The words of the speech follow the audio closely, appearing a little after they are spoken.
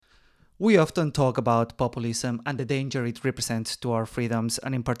We often talk about populism and the danger it represents to our freedoms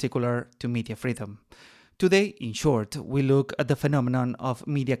and in particular to media freedom. Today, in short, we look at the phenomenon of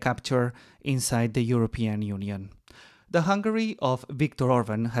media capture inside the European Union. The Hungary of Viktor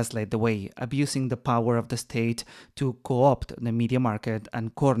Orban has led the way, abusing the power of the state to co-opt the media market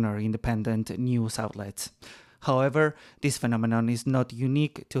and corner independent news outlets. However, this phenomenon is not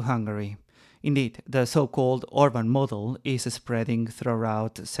unique to Hungary. Indeed, the so-called Orban model is spreading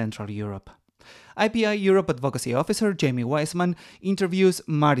throughout Central Europe. IPI Europe Advocacy Officer Jamie Weissman interviews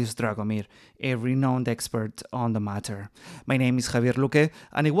Marius Dragomir, a renowned expert on the matter. My name is Javier Luque,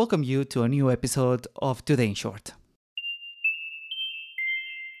 and I welcome you to a new episode of Today in Short.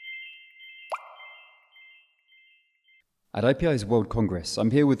 At IPI's World Congress, I'm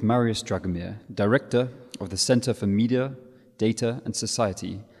here with Marius Dragomir, Director of the Center for Media, Data and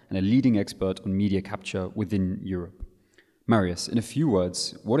Society, and a leading expert on media capture within Europe. Marius, in a few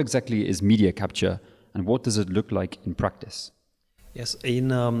words, what exactly is media capture and what does it look like in practice? Yes, in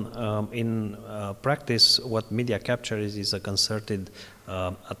practice, what media capture is a concerted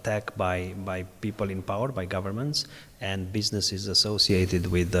attack by people in power, by governments, and businesses associated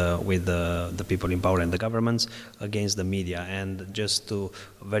with the people in power and the governments against the media. And just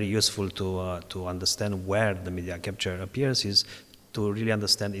very useful to understand where the media capture appears is to really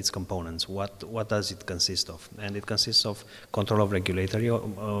understand its components. What does it consist of? And it consists of control of regulatory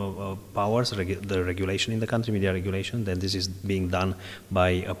powers, the regulation in the country, media regulation. Then this is being done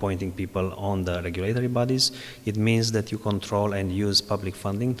by appointing people on the regulatory bodies. It means that you control and use public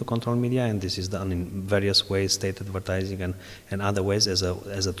funding to control media, and this is done in various ways, state advertising and other ways as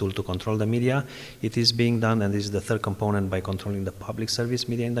a tool to control the media. It is being done, and this is the third component, by controlling the public service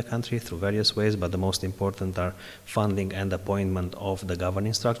media in the country through various ways, but the most important are funding and appointment of the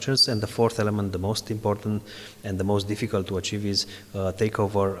governing structures. And the fourth element, the most important and the most difficult to achieve, is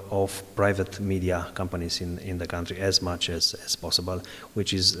takeover of private media companies in the country as much as possible,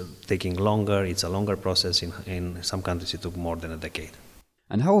 which is taking longer. It's a longer process. In some countries it took more than a decade.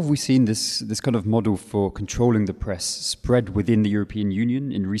 And how have we seen this kind of model for controlling the press spread within the European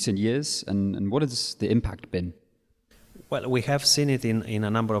Union in recent years, and what has the impact been? Well, we have seen it in a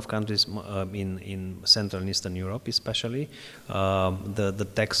number of countries in Central and Eastern Europe, especially. The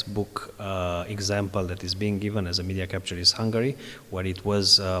textbook example that is being given as a media capture is Hungary, where it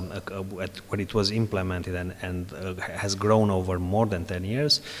was implemented and has grown over more than 10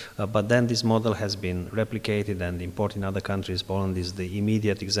 years. But then this model has been replicated and imported in other countries. Poland is the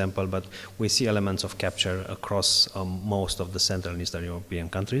immediate example, but we see elements of capture across most of the Central and Eastern European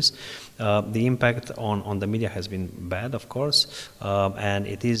countries. The impact on the media has been bad, of course, and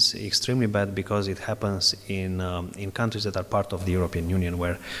it is extremely bad because it happens in countries that are part of the European Union,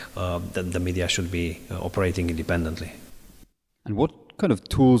 where the media should be operating independently. And what kind of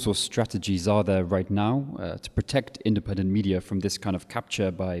tools or strategies are there right now to protect independent media from this kind of capture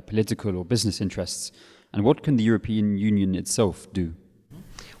by political or business interests? And what can the European Union itself do?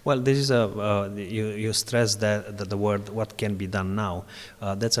 Well, this is you stress that the word "what can be done now."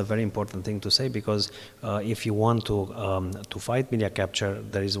 That's a very important thing to say, because if you want to fight media capture,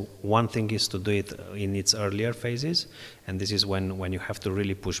 there is one thing is to do it in its earlier phases, and this is when you have to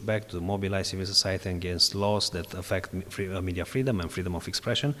really push back to mobilize civil society against laws that affect media freedom and freedom of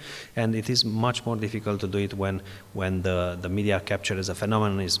expression. And it is much more difficult to do it when the media capture as a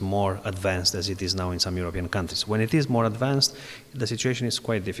phenomenon is more advanced, as it is now in some European countries. When it is more advanced, the situation is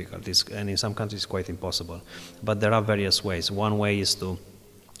quite difficult, and in some countries quite impossible. But there are various ways. One way is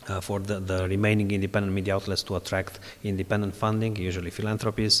for the remaining independent media outlets to attract independent funding, usually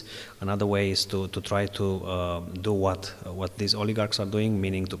philanthropies. Another way is to try to do what these oligarchs are doing,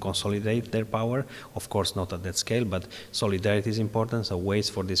 meaning to consolidate their power. Of course, not at that scale, but solidarity is important. So ways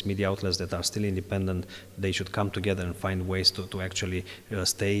for these media outlets that are still independent, they should come together and find ways to actually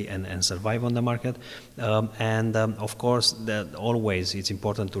stay and survive on the market. Of course, that always it's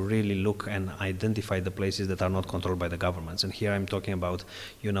important to really look and identify the places that are not controlled by the governments. And here I'm talking about,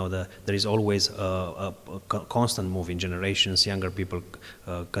 there is always a constant move in generations. Younger people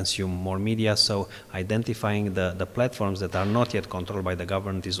consume more media, so identifying the platforms that are not yet controlled by the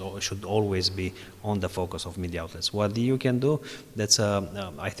government should always be on the focus of media outlets. What the EU can do, that's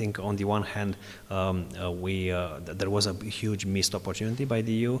I think on the one hand, there was a huge missed opportunity by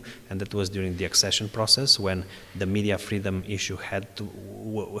the EU, and that was during the accession process, when the media freedom issue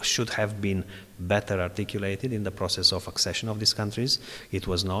should have been better articulated in the process of accession of these countries. It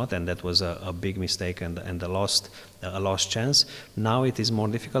was was not, and that was a big mistake and a lost chance. Now it is more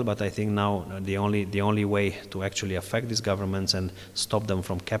difficult, but I think now the only way to actually affect these governments and stop them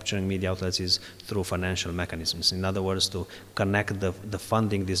from capturing media outlets is through financial mechanisms. In other words, to connect the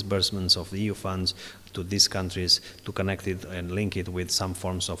funding disbursements of the EU funds to these countries, to connect it and link it with some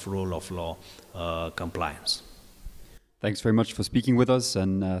forms of rule of law compliance. Thanks very much for speaking with us,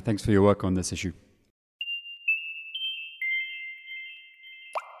 and thanks for your work on this issue.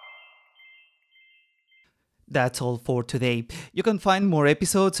 That's all for today. You can find more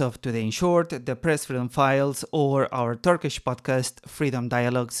episodes of Today in Short, the Press Freedom Files, or our Turkish podcast, Freedom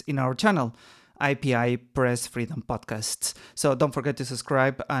Dialogues, in our channel, IPI Press Freedom Podcasts. So don't forget to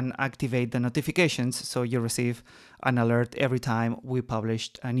subscribe and activate the notifications so you receive an alert every time we publish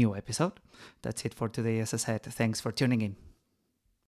a new episode. That's it for today. As I said, thanks for tuning in.